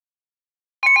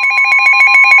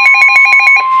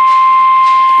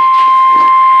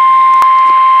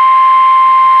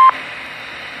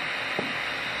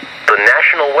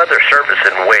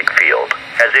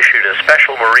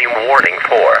special marine warning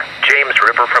for James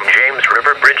River from James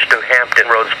River Bridge to Hampton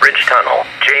Roads Bridge Tunnel,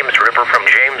 James River from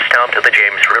Jamestown to the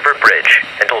James River Bridge,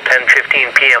 until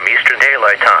 10:15 p.m. Eastern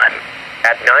Daylight Time.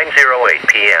 At 9:08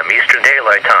 p.m. Eastern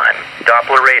Daylight Time,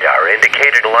 Doppler radar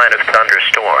indicated a line of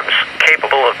thunderstorms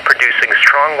capable of producing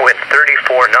strong wind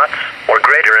 34 knots or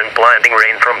greater and blinding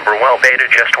rain from Burwell Beta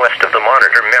just west of the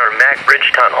Monitor Merrimack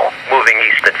Bridge Tunnel, moving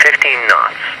east at 15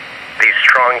 knots. These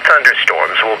strong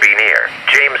thunderstorms will be near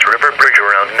James River Bridge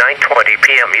around 9:20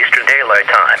 p.m. Eastern Daylight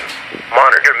Time,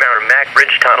 Monitor Merrimack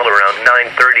Bridge Tunnel around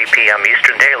 9:30 p.m.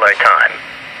 Eastern Daylight Time,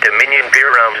 Dominion Veer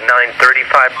around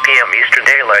 9:35 p.m. Eastern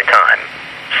Daylight Time,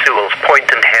 Sewell's Point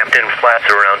and Hampton Flats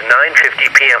around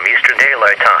 9:50 p.m. Eastern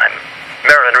Daylight Time.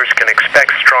 Mariners can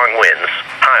expect strong winds,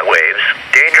 high waves,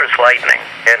 dangerous lightning,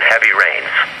 and heavy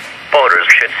rains. Boaters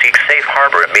should seek safe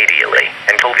harbor immediately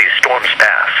until these storms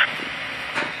pass.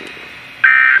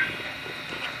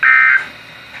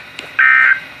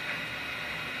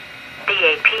 The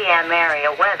 8 p.m.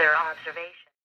 area weather observation.